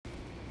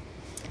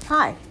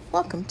Hi,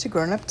 welcome to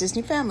Grown Up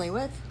Disney Family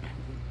with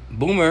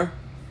Boomer.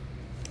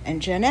 and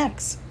Gen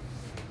X.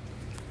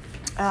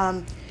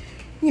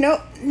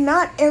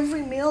 Not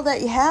every meal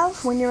that you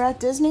have when you're at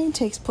Disney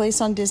takes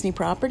place on Disney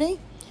property.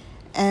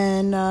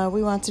 And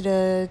we wanted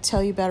to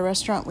tell you about a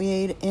restaurant we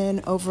ate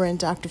in over in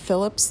Dr.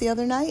 Phillips the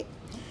other night.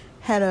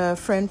 Had a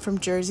friend from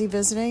Jersey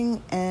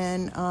visiting,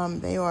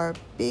 and they are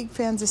big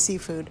fans of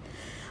seafood.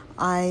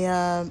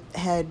 I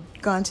had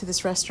gone to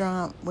this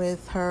restaurant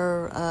with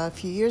her a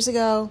few years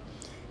ago,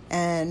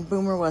 and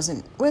Boomer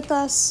wasn't with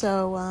us,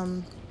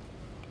 so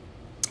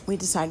we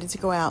decided to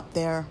go out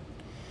there.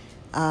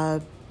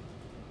 When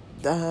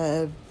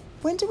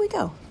did we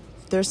go?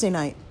 Thursday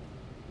night.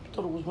 I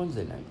thought it was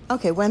Wednesday night.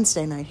 Okay,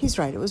 Wednesday night. He's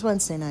right. It was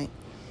Wednesday night.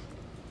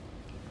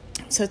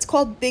 So it's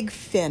called Big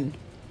Fin.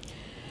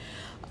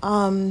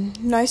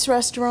 Nice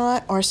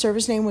restaurant. Our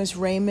server's name was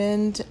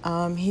Raymond.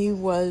 He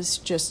was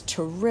just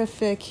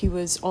terrific. He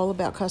was all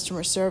about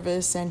customer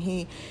service, and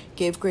he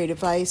gave great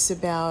advice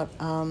about,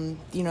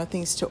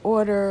 things to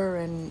order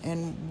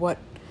and what,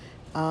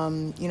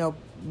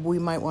 we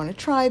might want to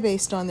try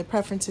based on the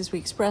preferences we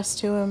expressed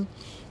to him.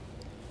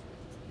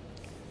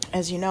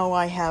 As you know,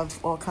 I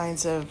have all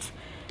kinds of,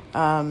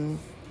 I'm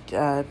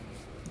all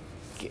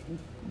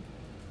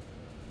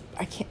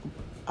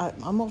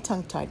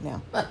tongue-tied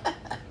now.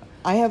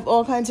 I have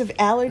all kinds of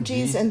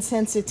allergies and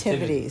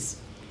sensitivities.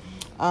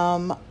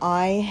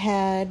 I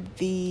had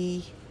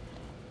the,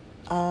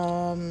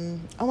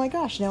 oh my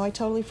gosh, now I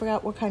totally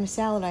forgot what kind of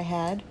salad I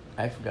had.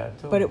 I forgot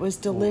too. But it was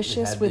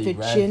delicious with a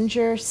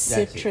ginger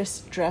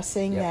citrus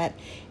dressing that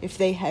if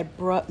they had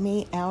brought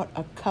me out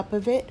a cup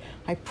of it,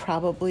 I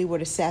probably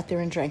would have sat there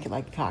and drank it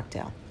like a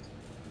cocktail.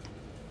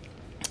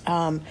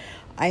 I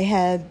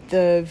had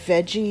the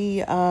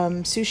veggie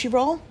sushi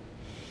roll.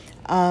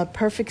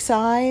 Perfect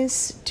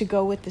size to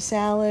go with the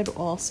salad,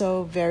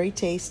 also very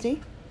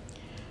tasty.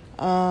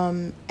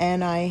 And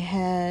I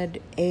had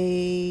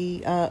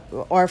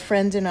our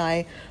friend and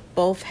I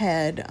both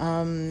had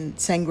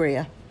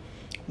sangria,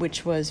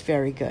 which was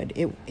very good.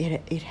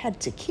 It had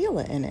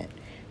tequila in it,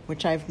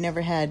 which I've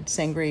never had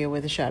sangria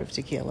with a shot of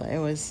tequila. It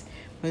was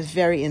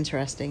very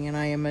interesting, and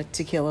I am a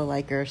tequila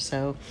liker,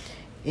 so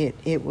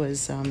it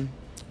was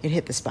it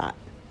hit the spot.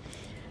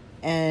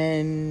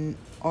 And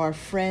our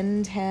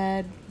friend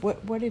had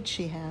what did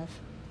she have?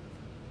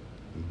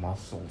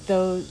 Mussels.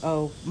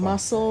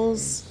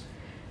 Mussels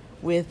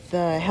with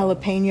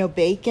jalapeno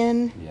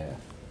bacon. Yeah.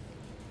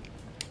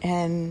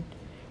 And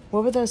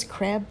what were those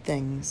crab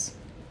things?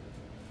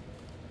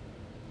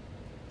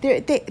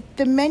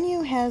 The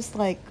menu has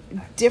like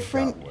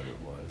different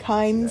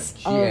kinds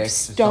of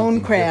stone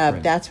crab.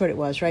 Different. That's what it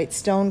was, right?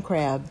 Stone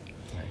crab.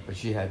 Right. But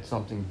she had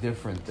something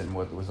different than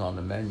what was on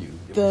the menu.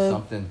 It was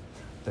something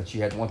that she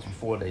had once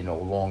before they no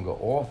longer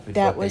offered.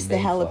 That was the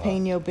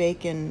jalapeno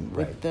bacon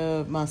with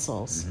the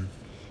mussels.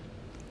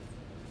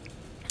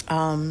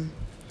 Mm-hmm.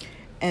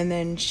 And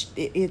then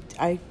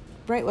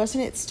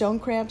wasn't it stone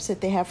crabs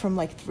that they have from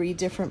like 3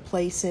 different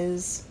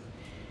places?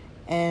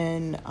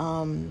 And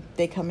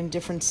they come in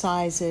different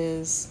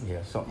sizes.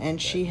 Yeah, something.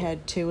 And she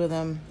had 2 of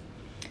them.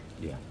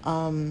 Yeah.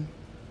 And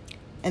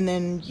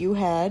then you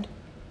had?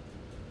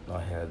 I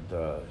had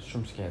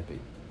shrimp scampi.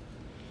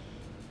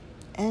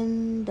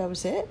 And that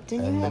was it?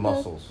 Didn't you have the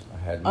mussels?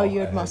 You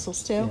had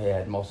mussels too? Yeah, I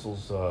had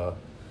mussels,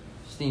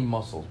 steamed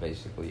mussels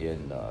basically,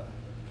 and I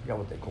forgot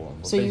what they call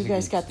them. So you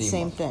guys got the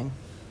same thing?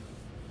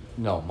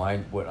 No,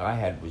 what I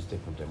had was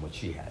different than what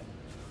she had.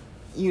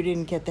 You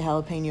didn't get the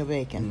jalapeno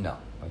bacon? No,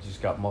 I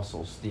just got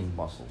steamed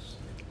mussels,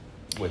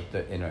 with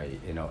in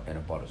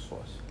a butter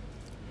sauce.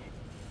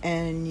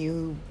 And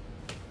you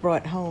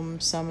brought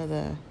home some of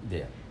the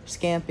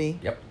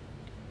scampi. Yep.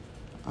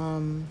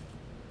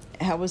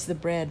 How was the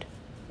bread?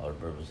 Oh, the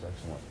bread was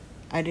excellent.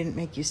 I didn't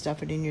make you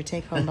stuff it in your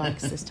take-home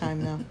box this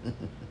time, though.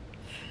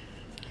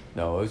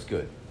 No, it was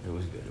good. It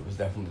was good.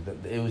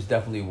 It was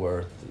definitely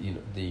worth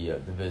the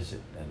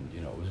visit, and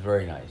it was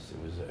very nice.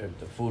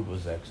 The food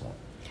was excellent.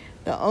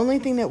 The only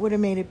thing that would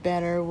have made it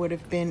better would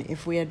have been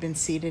if we had been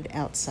seated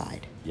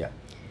outside. Yeah.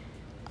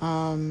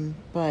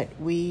 But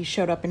we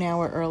showed up an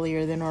hour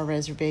earlier than our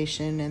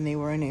reservation, and they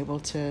were unable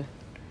to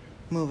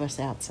move us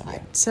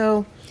outside. Yeah.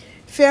 So,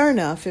 fair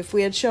enough. If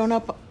we had shown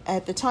up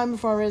at the time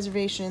of our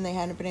reservation and they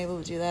hadn't been able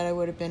to do that, I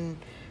would have been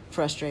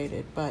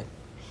frustrated. But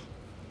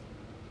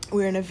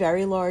we were in a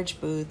very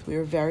large booth. We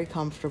were very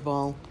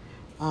comfortable.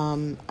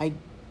 I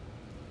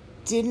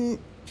didn't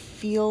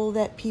feel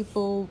that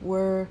people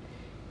were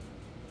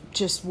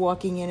just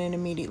walking in and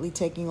immediately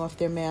taking off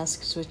their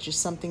masks, which is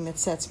something that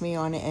sets me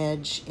on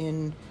edge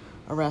in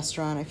a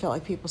restaurant. I felt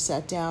like people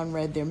sat down,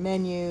 read their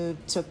menu,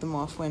 took them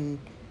off when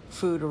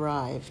food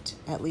arrived,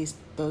 at least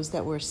those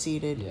that were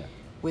seated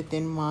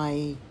within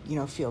my,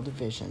 field of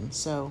vision.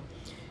 So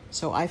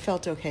I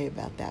felt okay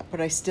about that.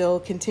 But I still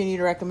continue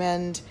to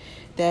recommend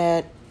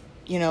that,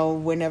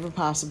 whenever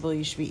possible,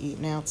 you should be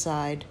eating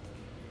outside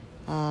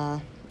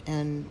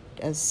and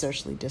as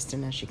socially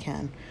distant as you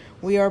can.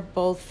 We are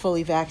both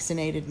fully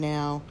vaccinated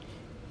now,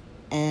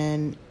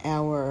 and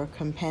our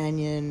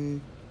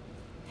companion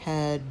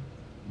had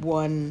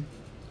one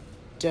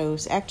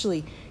dose.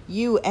 Actually,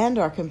 you and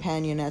our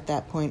companion at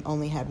that point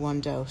only had one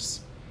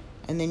dose.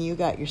 And then you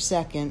got your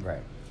second.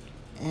 Right.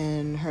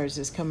 And hers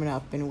is coming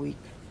up in a week.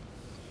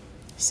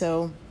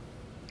 So,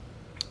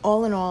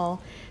 all in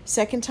all,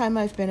 second time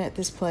I've been at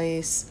this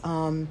place.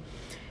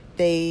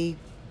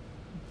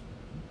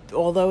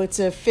 Although it's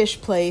a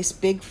fish place,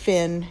 Big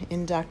Fin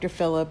in Dr.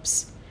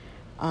 Phillips,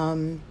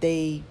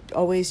 they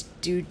always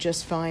do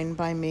just fine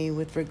by me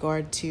with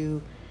regard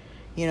to,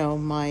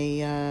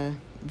 my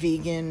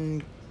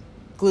vegan,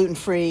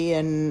 gluten-free,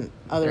 and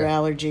other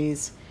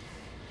allergies.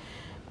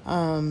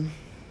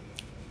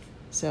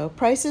 So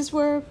prices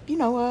were,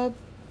 a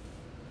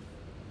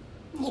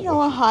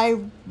high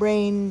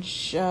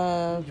range. They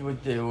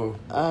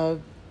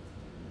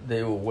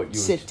were what you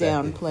sit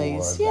down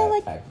place. For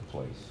that type of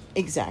place.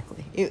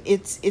 Exactly.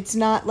 It's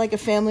not like a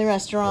family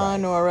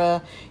restaurant or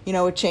a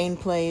chain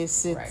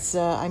place. It's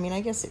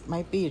I guess it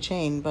might be a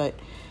chain, but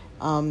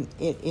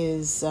it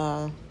is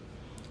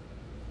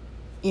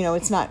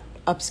it's not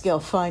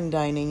upscale fine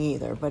dining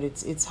either, but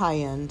it's high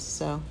end.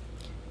 So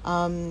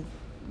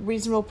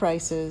reasonable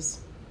prices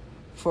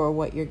for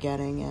what you're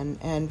getting,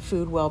 and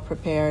food well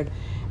prepared,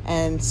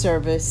 and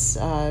service.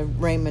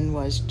 Raymond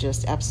was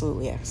just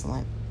absolutely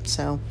excellent.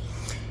 So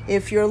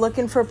if you're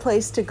looking for a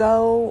place to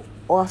go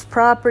off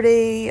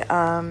property,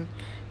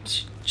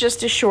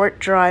 just a short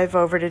drive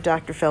over to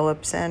Dr.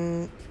 Phillips.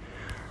 And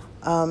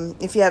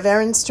if you have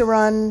errands to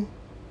run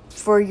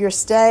for your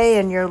stay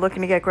and you're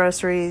looking to get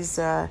groceries,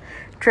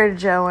 Trader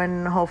Joe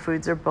and Whole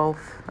Foods are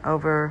both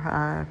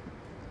over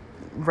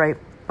right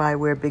by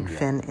where Big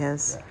Fin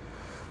is. Yeah.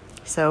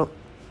 So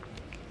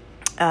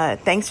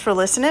thanks for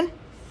listening.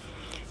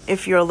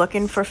 If you're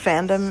looking for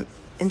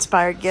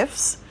fandom-inspired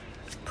gifts,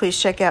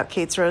 please check out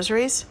Kate's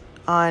Rosaries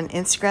on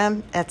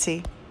Instagram,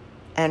 Etsy,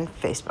 and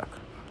Facebook.